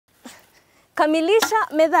Kamilisha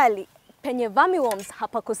methali. Penye vermiworms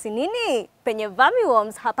hapakosi nini? Penye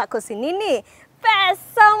vermiworms hapakosi nini?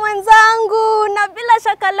 Pesa mwenzangu. Na bila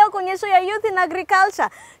shaka leo kwenye show ya Youth in Agriculture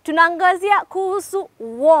tunaangazia kuhusu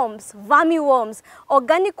worms, vermiworms,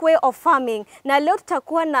 organic way of farming. Na leo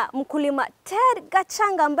tutakuwa na mkulima Ted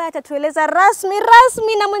Gachanga ambaye atatueleza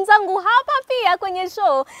rasmi na mwenzangu hapa pia kwenye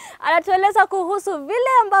show anatueleza kuhusu vile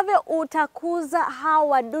ambavyo utakuza hawa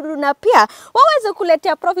wadudu na pia waweze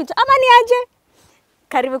kuletea profit. Ama ni aje?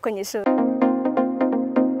 Karibu kwenye show.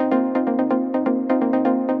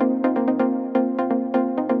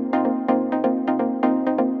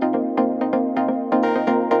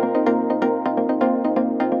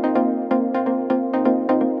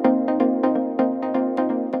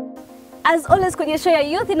 As always kwenye show ya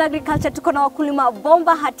Youth in Agriculture tuko na wakulima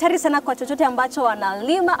bomba hatari sana kwa chochote ambacho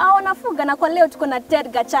wanalima au wanafuga, na kwa leo tuko na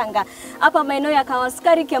Ted Gachanga hapa maeneo ya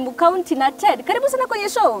Kawaskari, Kiambu County. Na Ted, karibu sana kwenye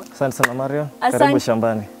show. Asante sana Mario. Karibu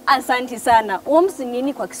shambani. Asante sana. Worms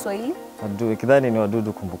nini kwa Kiswahili? Wadudu, kidhani ni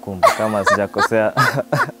wadudu kumbukumbu kama sijakosea.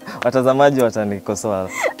 Watazamaji watanikosoa.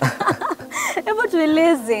 Hebu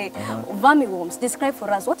tueleze vermiworms, describe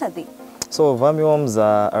for us, what are they? So vermiworms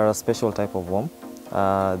are a special type of worm.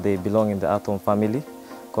 They belong in the earthworm family.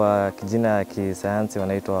 Kwa kijina ya kisayansi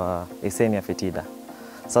wanaitwa Eisenia fetida.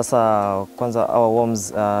 Sasa kwanza our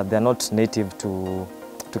worms they are not native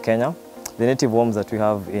to Kenya. The native worms that we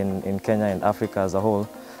have in Kenya and Africa as a whole,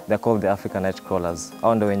 they are called the African night crawlers.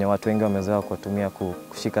 Hao ndio wenye watu wengi wamezoea kutumia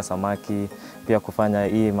kushika samaki, pia kufanya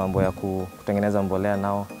hii mambo ya kutengeneza mbolea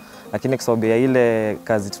nao. Lakini kwa sababu ya ile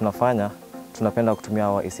kazi tunafanya, tunapenda kutumia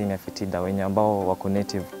hawa Eisenia fetida wenye ambao wako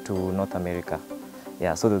native to North America.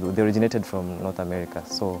 Yeah, so they originated from North America.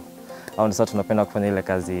 So hao ndio sasa tunapenda kufanya ile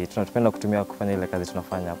kazi, tunapenda kutumia kufanya ile kazi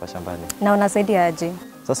tunafanya hapa shambani. Na unasaidia aje?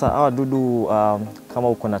 Sasa hawa dudu kama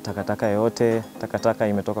uko na takataka yoyote, takataka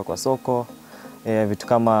imetoka kwa soko, vitu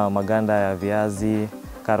kama maganda ya viazi,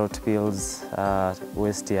 carrot peels,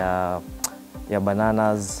 waste ya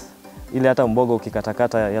bananas, ile hata mboga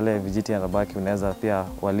ukikatakata yale vijiti yanabaki unaweza pia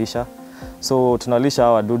walisha. So tunalisha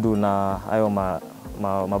hawa dudu na hayo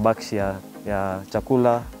mabaki ya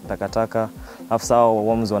chakula, takataka. Afisa hao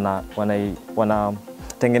worms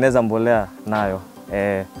wanatengeneza mbolea nayo.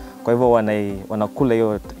 Kwa hivyo wanakula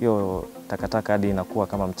hiyo takataka hadi inakuwa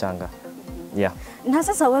kama mchanga. Yeah. Na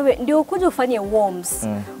sasa wewe ndio ukuje ufanye worms.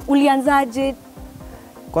 Ulianzaje?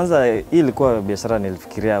 Kwanza hii ilikuwa biashara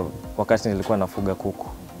nilifikiria wakati nilikuwa nafuga kuku.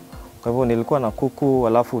 Kwa hivyo nilikuwa na kuku,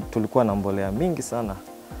 alafu tulikuwa na mbolea mingi sana.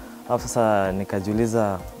 Alafu sasa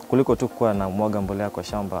nikajiuliza kuliko tu kuwa na mwaga mbolea kwa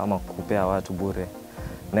shamba ama kupea watu bure,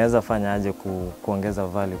 naweza fanya aje kuongeza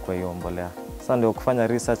value kwa hiyo mbolea. Sasa ndio kufanya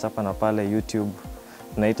research hapa na pale YouTube,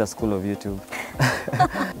 tunaita School of YouTube.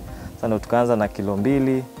 Sasa ndio tukaanza na kilo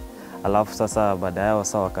 2, alafu sasa baada yao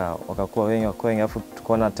sasa wakakuwa wengi, alafu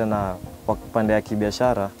tukaona tena kwa pande ya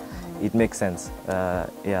kibiashara it makes sense.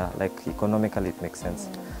 Yeah, like economically it makes sense.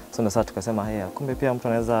 So sasa tukasema kumbe pia mtu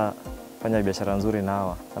anaweza fanya biashara nzuri na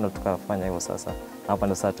hawa. Sasa tukafanya hivyo sasa. Hapa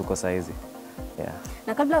ndo sasa tuko saizi. Yeah.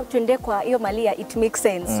 Na kabla tuende kwa hiyo mali ya it makes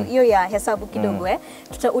sense, hiyo ya hesabu kidogo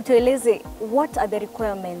utaeleze what are the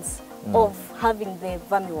requirements of having the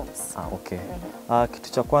vermiworms? Okay.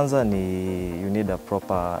 Kitu cha kwanza ni you need a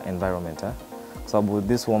proper environment. Sababu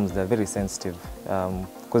these worms they are very sensitive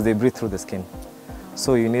because they breathe through the skin.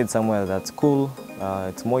 So you need somewhere that's cool,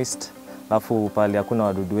 it's moist. Alafu pale hakuna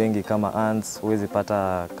wadudu wengi kama ants, huwezi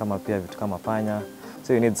pata kama pia vitu kama panya.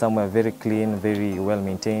 So you need somewhere very clean, very well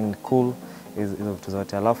maintained, cool, hizo vitu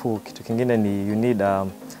zote. Alafu kitu kingine ni you need a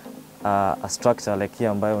structure like hii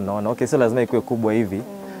ambayo unaona. Okay, so lazima ikuwe kubwa hivi,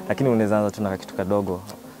 lakini unaweza anza tu na kitu kadogo.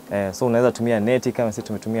 So unaweza tumia neti kama sisi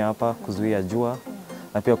tumetumia hapa kuzuia jua,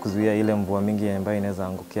 na pia kuzuia ile mvua mingi ambayo inaweza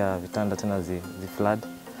angukia vitanda tena zi flood.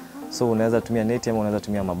 So unaweza tumia neti ama unaweza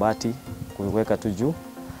tumia mabati kuweka tu juu.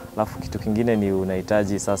 Alafu kitu kingine ni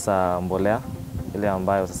unahitaji sasa mbolea ile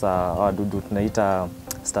ambayo sasa wadudu tunaita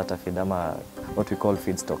starter feed ama what we call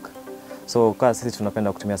feedstock. So kwa sisi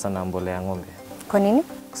tunapenda kutumia sana mbolea ya ng'ombe. Kwa nini?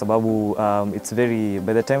 Kwa sababu it's very,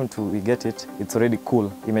 by the time we get it, it's already cool,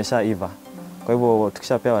 imeshaiva. Kwa hivyo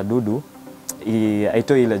tukishapea wadudu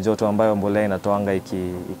haitoi ile joto ambayo mbolea inatoanga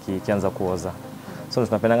ikianza kuoza. So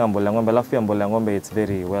tunapendanga mbolea ng'ombe, alafu pia mbolea ng'ombe it's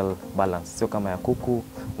very well balanced. Sio kama ya kuku,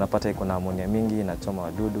 unapata iko na ammonia mingi inachoma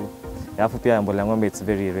wadudu. Alafu pia mbolea ng'ombe it's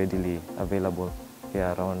very readily available here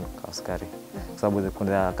around Kawaskari. Kwa sababu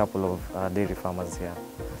kuna a couple of dairy farmers here.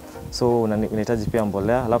 So unahitaji pia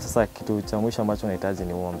mbolea, alafu sasa kitu cha mwisho ambacho unahitaji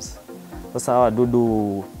ni worms. Sasa hawa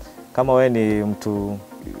wadudu kama wewe ni mtu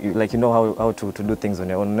like you know how to do things on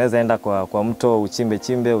your own. Unaweza enda kwa mto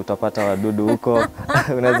uchimbe utapata wadudu huko.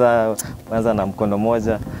 Unaweza na mkono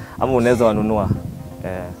moja. ama unaweza wanunua.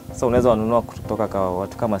 So unaweza wanunua kutoka kwa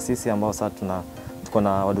watu kama sisi ambao sasa tuko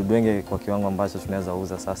na wadudu wengi kwa kiwango ambacho tunaweza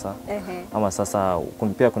uza sasa. Ama sasa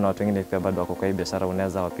pia kuna watu wengine pia bado wako kwa hii biashara,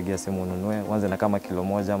 unaweza wapigia simu ununue, uanze na kama kilo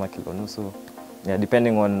 1 ama kilo nusu. Yeah,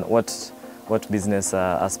 depending on what business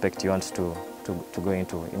aspect you want to go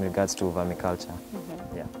into in regards to vermiculture.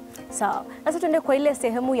 Yeah. Sawa. Sasa tuende kwa ile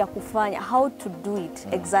sehemu ya kufanya, how to do it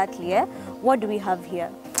exactly, What do we have here?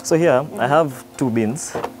 So here I have 2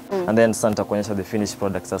 bins and then sasa nitakuonyesha the finished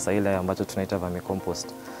product sasa ile ambacho tunaita vermicompost.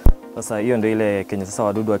 Sasa hiyo ndio ile Kenya sasa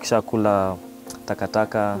wadudu wakishakula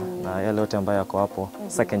takataka na yale yote ambayo yako hapo,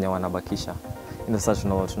 sasa Kenya wanabakisha. Ndio sasa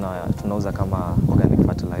tunauza kama organic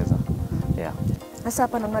fertilizer. Yeah. Sasa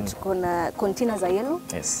hapa naona tuko na container za yellow.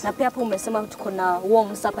 Yes. Na pia hapo umesema tuko na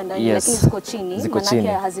worms hapa ndani, Yes. lakini ziko chini,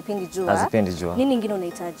 Manake hazipindi jua. Hazipindi jua. Nini nyingine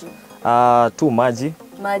unahitaji? Tu maji.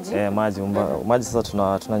 Maji. Maji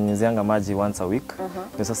sasa tunanyunyizianga maji once a week.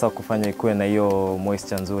 Ndio sasa kufanya ikuwe na hiyo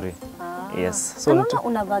moisture nzuri. Yes. So naona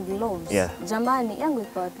unavaa gloves. Yeah. Jamani, yangu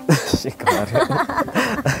iko wapi? Shika Maria.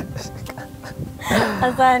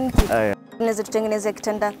 Asante. Tunaweza tutengeneze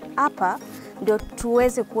kitanda hapa ndio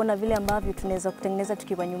tuweze kuona vile ambavyo tunaweza kutengeneza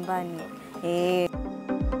tukiwa nyumbani.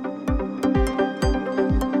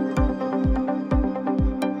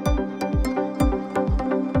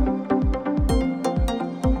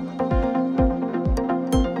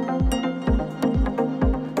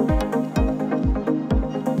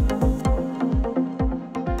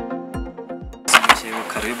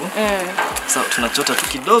 Karibu. Sasa tunachota tu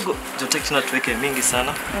kidogo, jote tena tuweke mingi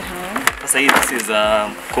sana. Sasa hii this is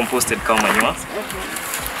composted cow manure.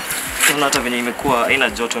 Tunaona hata venye imekuwa haina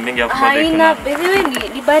joto mingi hapo baada haina behewe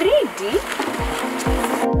ni baridi.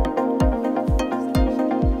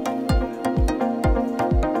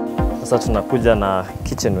 Sasa tunakuja na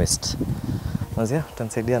kitchen waste. Mazia,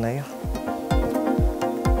 utanisaidia na hiyo?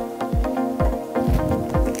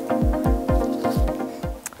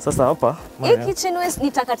 Sasa hapa hii kitchen waste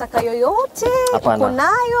ni takataka yoyote uko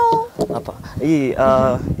nayo? Hapa. Hii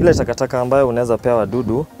ile takataka ambayo unaweza pewa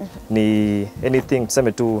wadudu ni anything,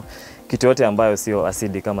 tuseme tu kitu yote ambayo sio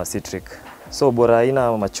asidi kama citric. So bora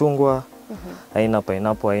haina machungwa, haina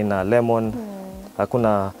pineapple, haina lemon,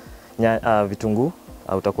 hakuna vitunguu,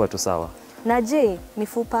 utakuwa tu sawa. Na je,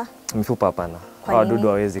 mifupa? Mifupa hapana. Wadudu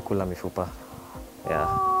hawezi kula mifupa. Yeah.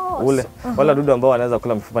 Wale wadudu ambao wanaweza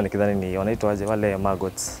kula mifupa nikidhani ni wanaitwa aje, wale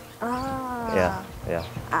maggots. Yeah.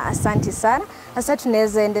 Asante sana. Sasa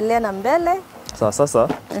tunaweza endelea na mbele. Sasa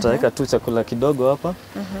tutaweka tu chakula kidogo hapa.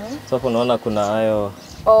 So hapo unaona kuna hayo.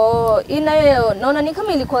 Inayo naona ni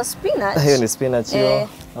kama ilikuwa spinach. Hiyo ni spinach hiyo.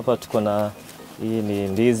 Hapa tuko na hii ni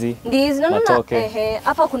ndizi. Ndizi naona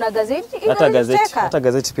hapa kuna gazeti. Hata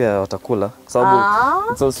gazeti pia watakula kwa sababu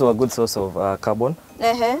it's also a good source of carbon.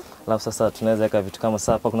 Alafu sasa tunaweza weka vitu kama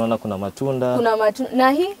sasa hapa kunaona kuna matunda.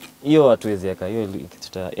 Na hii? Hiyo hatuwezi weka.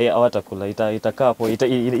 Hiyo hawatakula. Itakaa hapo,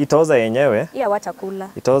 itaoza yenyewe. Hawatakula.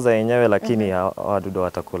 Itaoza yenyewe lakini wadudu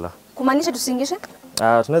watakula. Kumaanisha tusiingishe?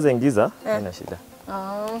 Tunaweza ingiza, haina shida.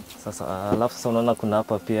 Sasa alafu sasa unaona kuna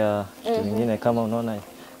hapa pia vitu vingine kama unaona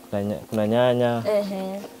kuna nyanya.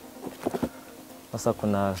 Sasa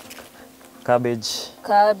kuna cabbage.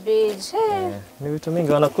 Ni vitu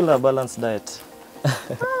mingi wanakula balanced diet.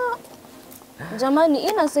 Jamani,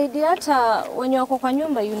 inasaidia hata wenye wako kwa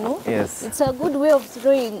nyumba, you know. Yes. It's a good way of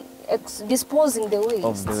disposing the waste.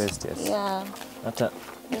 Of the waste, yes. Yeah. Hata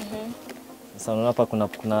sasa unaona hapa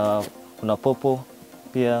kuna popo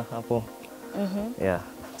pia hapo. Yeah.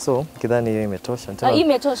 So kidhani hiyo imetosha.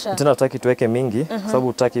 Imetosha. Tena tutaki tuweke mingi sababu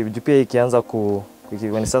utaki pia ikianza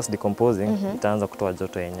when it starts decomposing itaanza kutoa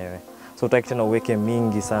joto yenyewe. So utaki tena uweke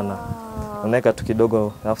mingi sana. Unaweka tu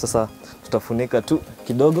kidogo, alafu sasa tutafunika tu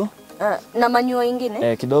kidogo. Na manure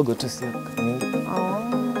ingine? Kidogo tu, si mingi.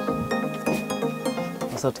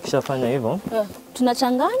 Sasa tukishafanya hivyo,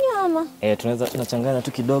 tunachanganya ama? Tunachanganya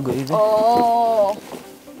tu kidogo hivi.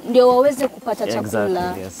 Ndio waweze kupata chakula.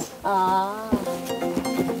 Exactly, yes.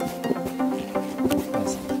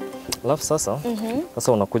 Alafu sasa,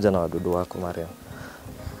 sasa unakuja na wadudu wako, Maria.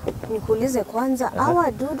 Nikuulize kwanza, hawa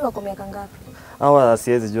wadudu wako miaka ngapi? Hawa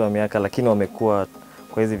siwezi jua miaka, lakini wamekuwa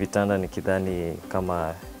kwa hizi vitanda nikidhani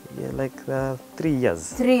kama like 3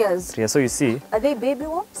 years. 3 years. Yeah, so you see. Are they baby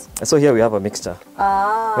worms? So here we have a mixture.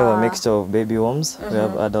 We have a mixture of baby worms. We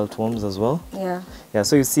have adult worms as well. Yeah,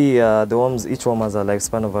 so you see the worms, each worm has a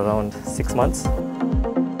lifespan of around 6 months.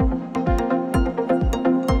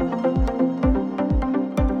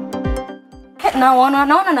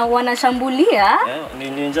 Naona wanashambulia.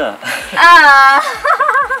 Ni ninja.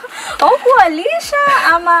 Haukuwalisha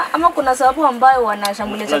ama kuna sababu ambayo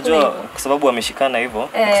wanashambulia chakula hivyo? Kwa sababu wameshikana hivyo,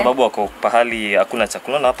 kwa sababu wako pahali hakuna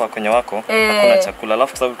chakula na hapa kwenye wako hakuna chakula.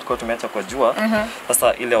 Alafu kwa sababu tulikuwa tumeacha kwa jua,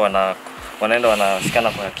 sasa ile wanaenda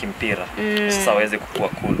wanashikana kwa kimpira. Sasa waweze kukua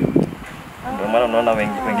cool. Ndio maana unaona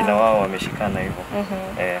wengine wao wameshikana hivyo.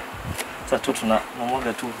 Sasa tu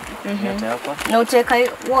tunamwaga tu yote hapa. Na uteka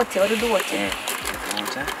wote, wadudu wote.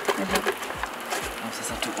 Wote.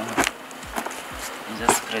 Sasa tu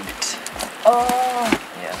just spread it.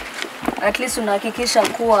 Yeah. At least unahakikisha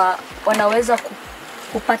kuwa wanaweza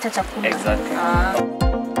kupata chakula. Exactly.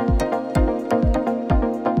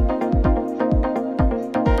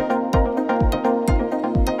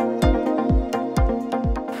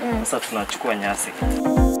 Sasa tunachukua nyasi.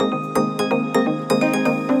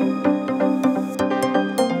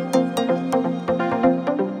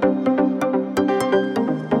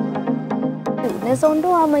 Unaweza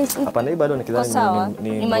ondoa ama isi? Hapana, hii bado nikidhani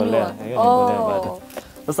ni mbolea. Hiyo ni mbolea bado.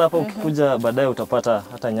 Sasa hapa ukikuja baadaye utapata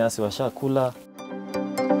hata nyasi washakula.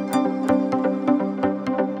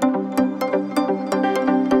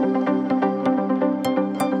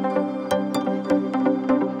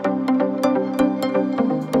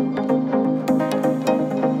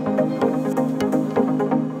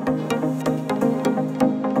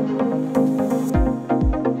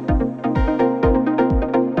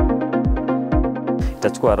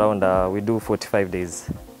 Itachukua around we do 45 days.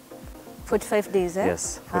 45 days, eh?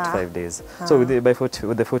 Yes, 45 days. So with the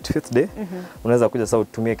 45th day, unaweza kuja sasa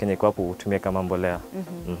utumie kenye kwa hapo utumie kama mbolea.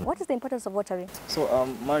 What is the importance of watering? So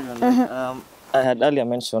Marion, I had earlier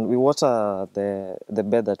mentioned we water the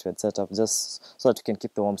bed that we had set up just so that we can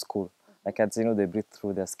keep the worms cool. Like cats, you know, they breathe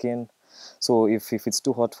through their skin. So if it's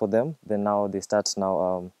too hot for them, then now they start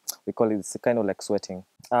we call it kind of like sweating.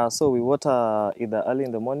 So we water either early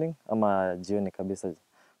in the morning ama jioni kabisa.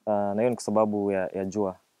 Na hiyo ni kwa sababu ya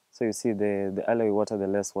jua. So you see the earlier we water, the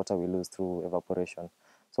less water we lose through evaporation.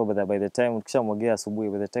 So by the time ukishamwagia asubuhi,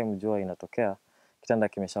 by the time jua inatokea, kitanda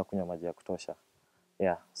kimeshakunywa maji ya kutosha.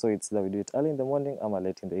 Yeah, so it's that we do it early in the morning ama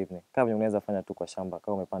late in the evening. Kama unaweza fanya tu kwa shamba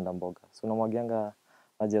kama umepanda mboga. So unamwagianga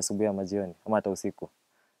maji asubuhi ama jioni ama hata usiku.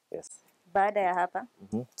 Yes. Baada ya hapa?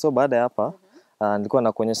 So baada ya hapa nilikuwa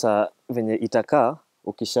nakuonyesha venye itakaa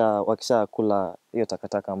wakisha kula hiyo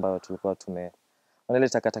takataka ambayo tulikuwa ile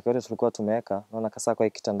takataka yote tulikuwa tumeweka. Naona kasa kwa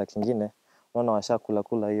kitanda kingine, naona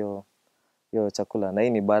washakula hiyo chakula. Na hii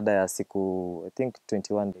ni baada ya siku I think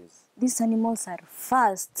 21 days. These animals are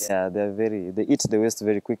fast. Yeah, they eat the waste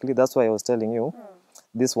very quickly. That's why I was telling you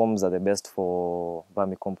these worms are the best for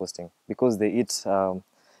vermicomposting because they eat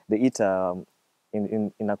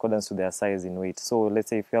in accordance to their size in weight. So let's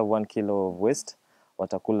say if you have 1 kilo of waste,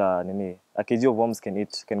 watakula nini? A kg of worms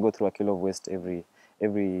can go through a kilo of waste every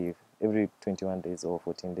 21 days or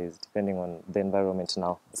 14 days depending on the environment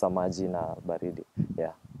now, samaji na baridi.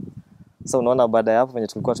 Yeah. So unaona baada ya hapo venye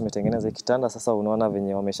tulikuwa tumetengeneza kitanda, sasa unaona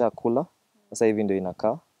venye wameshakula. Sasa hivi ndio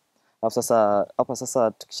inakaa. Alafu sasa hapa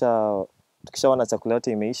sasa tukishaona chakula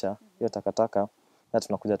yote imeisha, hiyo takataka, na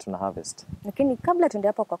tunakuja tuna harvest. Lakini kabla tuende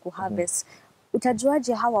hapo kwa kuharvest,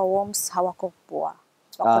 utajuaje hawa worms hawako poa?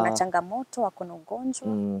 Wako na changamoto, wako na ugonjwa?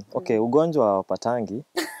 Okay, ugonjwa hawapatangi.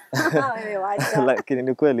 Lakini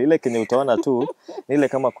ni kweli ile kenye utaona tu ni ile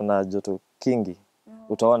kama kuna joto kingi.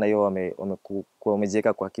 Utaona hiyo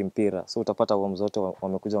wamejiweka kwa kimpira. So utapata worms zote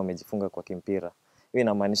wamekuja wamejifunga kwa kimpira. Hiyo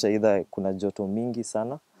inamaanisha either kuna joto mingi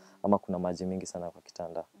sana ama kuna maji mingi sana kwa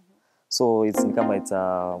kitanda. So it's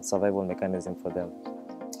a survival mechanism for them.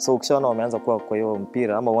 So ukishaona wameanza kuwa kwa hiyo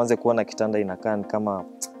mpira ama uanze kuona kitanda inakaa kama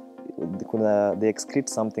they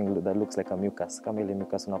excrete something that looks like a mucus. Kama ile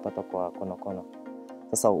mucus unapata kwa kono.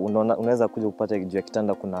 Sasa unaweza kuja upate juu ya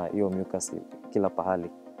kitanda kuna hiyo mucus kila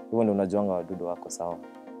pahali. Hivyo ndio unajuanga wadudu wako sawa.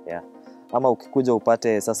 Yeah. Ama ukikuja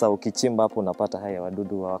upate sasa ukichimba hapo unapata haya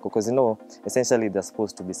wadudu wako, because essentially they're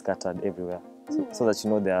supposed to be scattered everywhere. So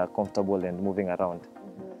that they are comfortable and moving around.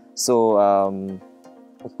 So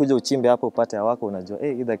ukikuja uchimbe hapo upate hawako, unajua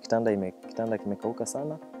either kitanda kimekauka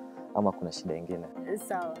sana ama kuna shida nyingine.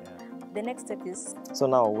 Sawa. Yeah. The next step is so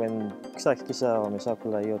now when kisha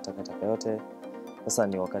wameshakula hiyo takataka yote, sasa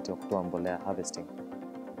ni wakati wa kutoa mbolea, harvesting.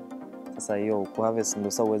 Sasa hiyo kuharvest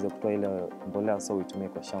ndio sasa uweze kutoa ile mbolea sasa uitumie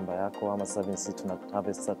kwa shamba yako, ama sasa sisi tuna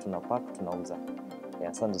harvest, sasa tuna pack, tunauza.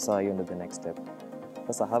 Yeah, sasa ndio sasa hiyo ndio the next step.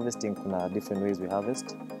 Sasa harvesting kuna different ways we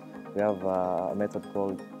harvest. We have a method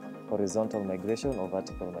called horizontal migration or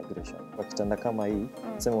vertical migration. Kwa kitanda kama hii,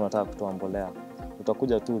 sema unataka kutoa mbolea,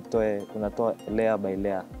 utakuja tu unatoa layer by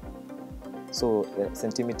layer. So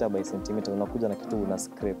centimeter by centimeter unakuja na kitu una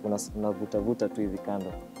scrape, unavuta tu hivi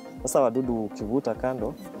kando. Sasa wadudu ukivuta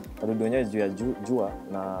kando, wadudu wenyewe juu ya jua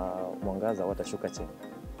na mwangaza watashuka chini.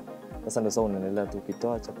 Sasa ndio sasa unaendelea tu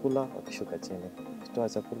ukitoa chakula wakishuka chini. Ukitoa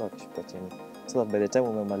chakula wakishuka chini. So that by the time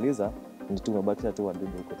umemaliza ndio tu umebakisha tu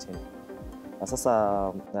wadudu huko chini. Na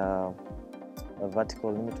sasa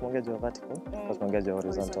vertical, tumeongea juu ya vertical, tumeongea juu ya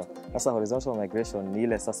horizontal. Sasa horizontal migration ni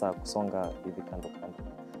ile sasa kusonga hivi kando kando.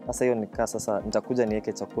 Sasa hiyo nikaa sasa nitakuja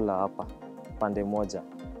niweke chakula hapa pande moja.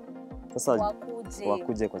 Sasa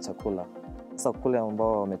wakuje kwa chakula. Sasa kule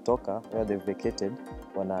ambao wametoka where they vacated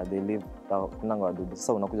they live kunanga wadudu.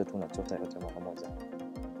 Sasa unakuja tu unachota yote mara moja.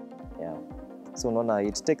 Yeah. So unaona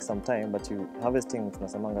it takes some time but harvesting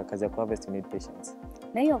tunasemanga kazi ya harvest you need patience.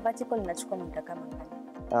 Na hiyo vertical inachukua muda kama ngapi?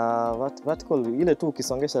 Vertical ile tu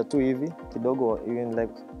ukisongesha tu hivi kidogo even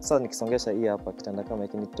like sasa nikisongesha hii hapa kitanda kama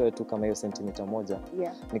hiki nitoe tu kama hiyo sentimita moja.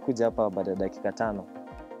 Yeah. Nikuja hapa baada ya dakika 5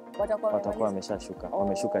 watakuwa wameshashuka.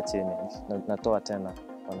 Wameshuka chini. Natoa tena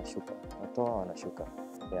wanashuka. Natoa wanashuka.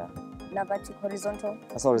 Yeah. Na vertical horizontal?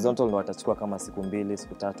 Sasa horizontal ndio watachukua kama siku 2,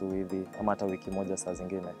 siku 3 hivi ama hata wiki moja saa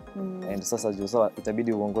zingine. And sasa juu sasa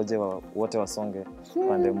itabidi uongoje wote wasonge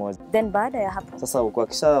pande moja. Then baada ya hapo sasa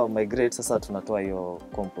ukisha migrate sasa tunatoa hiyo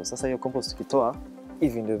compost. Sasa hiyo compost tukitoa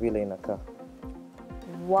hivi ndio vile inakaa.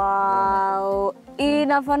 Wow,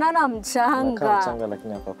 inafanana mchanga. Mchanga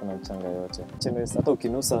lakini hapa kuna mchanga yote. Hata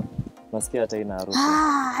ukinusa nasikia hata ina harufu.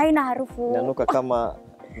 Haina harufu. Inanuka kama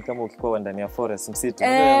ukikuwa ndani ya forest msitu.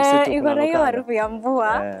 Iko na hiyo harufu ya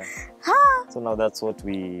mvua. So now that's what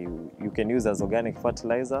you can use as organic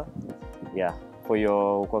fertilizer. Yeah. For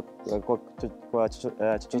your kwa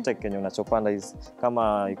chochote kenye unachopanda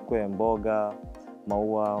kama ikue mboga,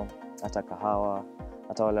 maua, hata kahawa,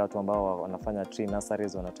 hata wale watu ambao wanafanya tree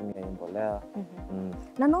nurseries wanatumia hii mbolea.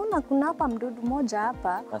 Na naona kuna hapa mdudu moja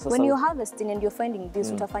hapa. When you harvesting and you're finding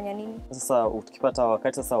this utafanya nini? Sasa ukipata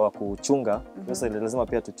wakati sasa wa kuchunga, sasa lazima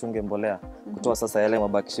pia tuchunge mbolea. Kutoa sasa yale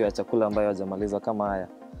mabakisho ya chakula ambayo hajamalizwa kama haya.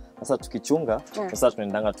 Sasa tukichunga, sasa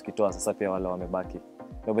tunaendanga tukitoa sasa pia wale wamebaki.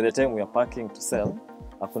 So by the time we are packing to sell,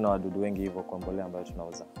 hakuna wadudu wengi hivyo kwa mbolea ambayo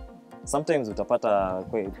tunauza. Sometimes utapata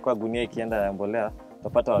kwa gunia ikienda ya mbolea,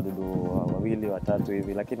 utapata wadudu 2, 3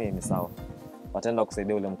 hivi, lakini ni sawa. Wataenda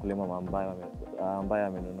kusaidia ule mkulima ambaye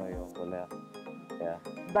amenunua hiyo mbolea. Yeah.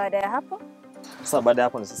 Baada ya hapo? Sasa baada ya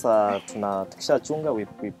hapo ni sasa tukishachunga we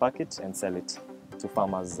pack it and sell it to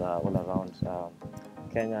farmers all around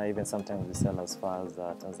Kenya, even sometimes we sell as far as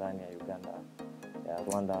Tanzania, Uganda,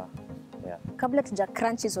 Rwanda. Yeah. Kabla tuja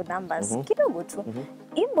crunch hizo numbers kidogo tu.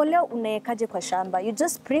 Hii mbolea unaekaje kwa shamba? You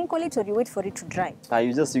just sprinkle it or you wait for it to dry?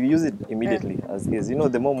 You use it immediately as is. You know,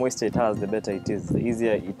 the more moisture it has, the better it is. The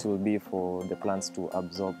easier it will be for the plants to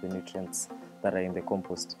absorb the nutrients that are in the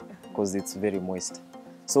compost because it's very moist.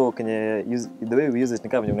 So the way we use it ni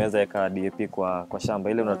kama unaweza weka DAP kwa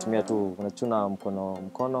shamba. Ile unatumia tu unachuna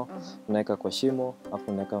mkono, unaweka kwa shimo,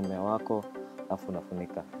 afu unaweka mmea wako, afu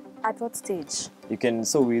unafunika. At what stage? You can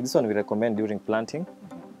this one we recommend during planting,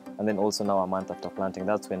 and then also now a month after planting.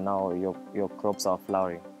 That's when now your crops are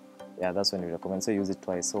flowering. Yeah, that's when we recommend. So use it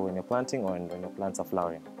twice. So when you're planting or when your plants are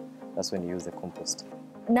flowering, that's when you use the compost.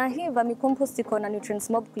 Na hii vermicompost iko na nutrients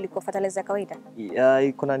mob kuliko fertilizer ya kawaida? Yeah,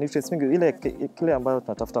 iko na nutrients mingi. Ile kile ambayo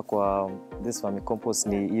tunatafuta kwa this vermicompost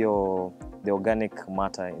ni the organic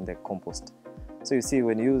matter in the compost. So you see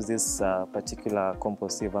when you use this particular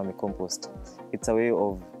compost, vermicompost, it's a way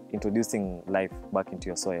of introducing life back into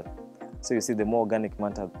your soil. So you see the more organic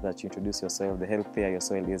matter that you introduce your soil, the healthier your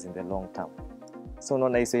soil is in the long term. So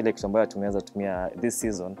unaona hiyo ile kitu ambayo tumeanza tumia this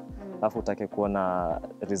season, alafu utake kuona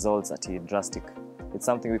results ati drastic. It's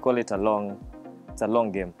something we call it a long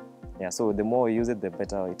game. Yeah, so the more you use it, the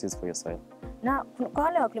better it is for your soil. Na kwa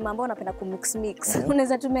wale wakulima ambao wanapenda mix,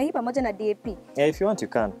 unaweza tumia hii pamoja na DAP? Yeah, if you want you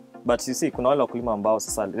can. But you see kuna wale wakulima ambao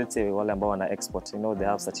sasa let's say wale ambao wana export, you know, they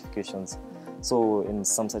have certifications. So in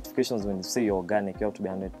some certifications, when you say you're organic, you have to be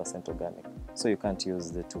 100% organic. So you can't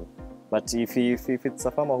use the two. But if it's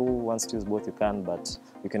a farmer who wants to use both, you can. But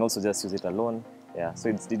you can also just use it alone. Yeah. So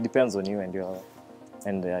it depends on you and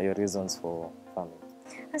your reasons for farming.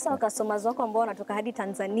 Sasa customers wako ambao wanatoka hadi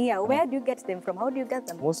Tanzania, where do you get them from? How do you get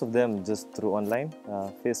them? Most of them just through online,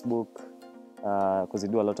 Facebook, because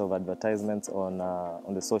we do a lot of advertisements on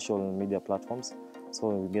the social media platforms. So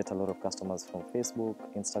we get a lot of customers from Facebook,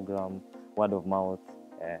 Instagram, word of mouth.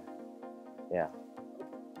 Yeah.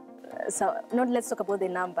 So now let's talk about the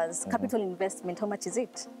numbers. Capital investment, how much is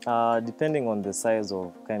it? Depending on the size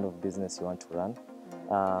of kind of business you want to run.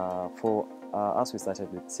 For us, we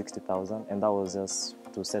started with 60,000, and that was just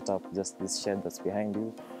to set up just this shed that's behind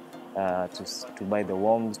you, to buy the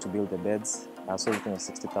worms, to build the beds. So everything was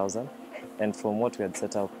 60,000. And from what we had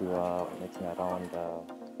set up, we were making around,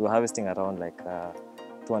 we were harvesting around like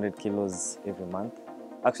 200 kilos every month.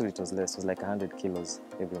 Actually, it was less. It was like 100 kilos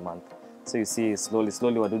every month. So you see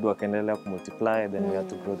slowly wadudu wakaendelea multiply, then we have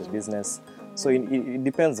to grow the business. So it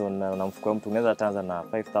depends on na mfuko mtu. Unaweza tanza na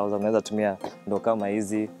 5,000, unaweza tumia ndo kama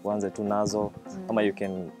hizi uanze tu nazo, ama you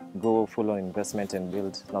can go full on investment and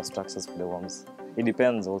build now structures for the worms. It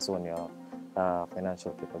depends also on your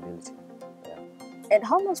financial capability. And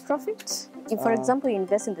how much profit? If, for example, you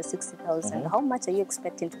invest in the 60,000, how much are you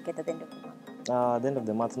expecting to get at the end of the month? At the end of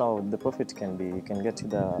the month now, the profit can be, you can get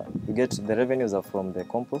the revenues are from the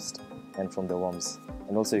compost and from the worms.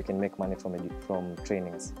 And also you can make money from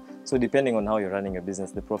trainings. So depending on how you're running your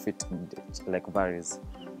business, the profit like varies.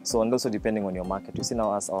 So and also depending on your market. You see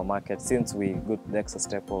now as our market, since we go the extra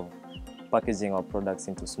step of packaging our products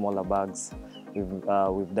into smaller bags,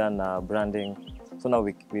 we've done branding. So now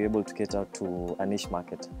we're able to cater to a niche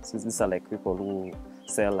market. So these are like people who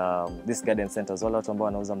sell these garden centers, wale watu ambao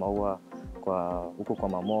wanauza maua huko kwa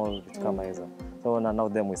mall, vitu kama hizo. So now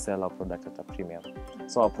them we sell our product at a premium.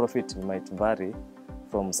 So our profit might vary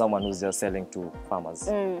from someone who's just selling to farmers.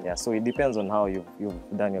 Yeah, so it depends on how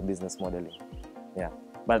you've done your business modeling. Yeah,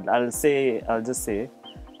 but I'll just say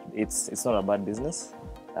it's not a bad business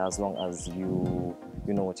as long as you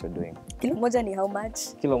know what you're doing. Kilo moja ni how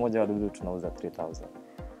much? Kilo moja wadudu tunauza 3,000.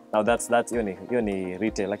 Now that's hiyo ni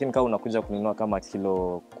retail. Lakini kama unakuja kununua kama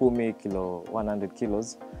kilo 10, kilo 100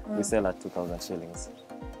 kilos, we sell at 2,000 shillings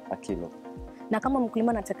a kilo. Na kama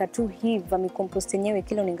mkulima anataka tu hii vermicompost yenyewe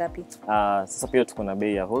kilo ni ngapi? Sasa pia tuko na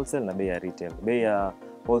bei ya wholesale na bei ya retail. Bei ya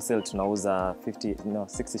wholesale tunauza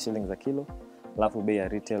 60 shillings a kilo. Alafu bei ya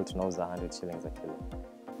retail tunauza 100 shillings a kilo.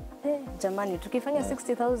 Jamani, tukifanya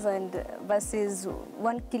 60,000 versus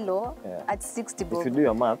 1 kilo at 60 bob. If you do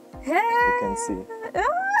your math, you can see.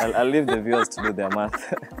 I'll leave the viewers to do their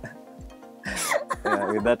math.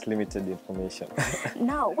 With that limited information.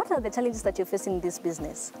 Now, what are the challenges that you're facing in this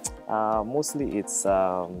business? Mostly it's,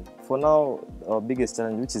 for now, our biggest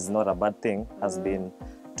challenge, which is not a bad thing, has been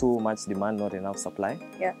too much demand, not enough supply.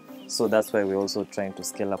 Yeah. So that's why we're also trying to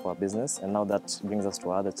scale up our business. And now that brings us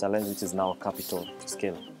to another challenge, which is now capital to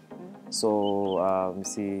scale. So you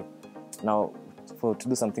see, now to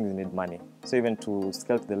do something, we need money. So even to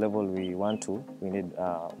scale to the level we want to, we need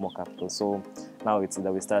more capital. So now it's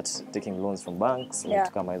either we start taking loans from banks,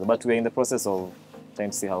 but we're in the process of trying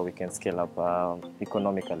to see how we can scale up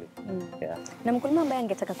economically. Yeah. Na mkulima ambaye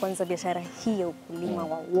angetaka kuanza biashara hii ya ukulima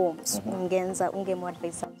wa worms,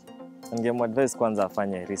 ungemwadvise? Ningemwadvise kwanza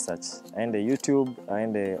afanye research. Aende YouTube,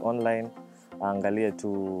 aende online, aangalie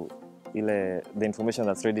tu the information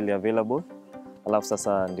that's readily available. Alafu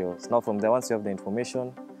sasa ndio. So now from there, once you have the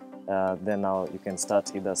information, then now you can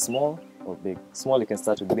start either small or big. Small, you can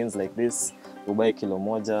start with bins like this. You buy kilo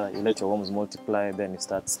moja, you let your worms multiply, then you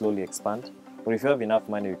start slowly expand. Or if you have enough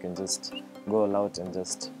money, you can just go all out and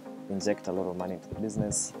just inject a lot of money into the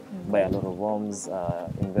business, buy a lot of worms,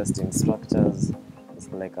 invest in structures,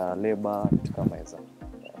 like labor, vitu kama hizo.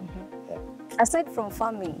 Aside from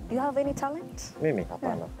farming, do you have any talent? Mimi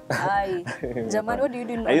hapana. Jamani, what do you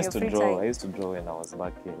do in your free time? I used to draw when I was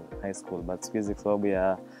back in high school, but siku hizi kwa sababu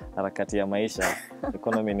ya harakati ya maisha,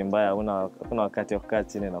 economy ni mbaya, hakuna wakati wa kukaa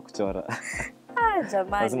chini na kuchora.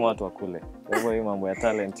 Jamani. Lazima watu wakule. Kwa hivyo hii mambo ya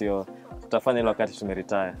talent hiyo tutafanya ile wakati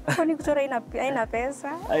tumeretire. Kwani kuchora haina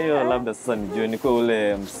pesa? Hiyo labda sasa nijue niko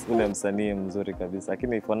ule msanii mzuri kabisa.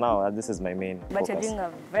 Lakini for now this is my main focus. But you're doing a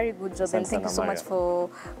very good job, and thank you so much for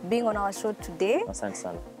being on our show today. Asante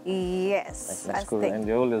sana. Yes. And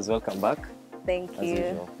you're always welcome back. Thank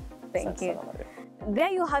you. Thank you.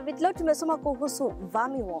 There you have it. Leo tumesoma kuhusu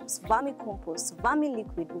vermiworms, vermicompost,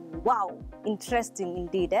 vermiliquid. Wow, interesting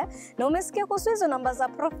indeed. Na umesikia kuhusu hizo namba za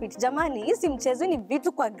profit. Jamani, hii si mchezo, ni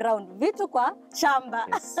vitu kwa ground, vitu kwa shamba.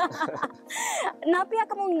 Yes. Na pia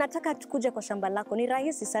kama unataka tukuje kwa shamba lako, ni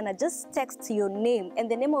rahisi sana. Just text your name and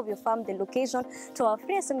the name of your farm, the location to our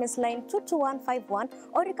free SMS line 22151,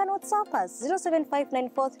 or you can WhatsApp us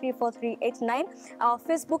 0759434389. Our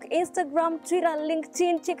Facebook, Instagram, Twitter,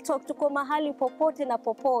 LinkedIn, TikTok, tuko mahali popote na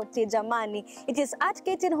popote jamani. It is at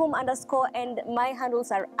KTN Home _ and my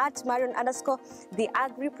handles are at Marion _ the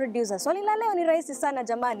agri producer. Swali la leo ni rahisi sana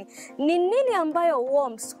jamani. Ni nini ambayo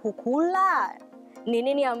worms hukula? Ni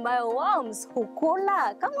nini ambayo worms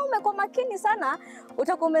hukula? Kama umekuwa makini sana,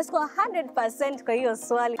 utakuwa umescore 100% kwa hiyo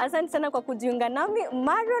swali. Asante sana kwa kujiunga nami,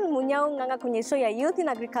 Marion Munyao Ng'ang'a, kwenye show ya Youth in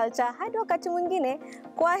Agriculture. Hadi wakati mwingine,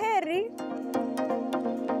 kwa heri.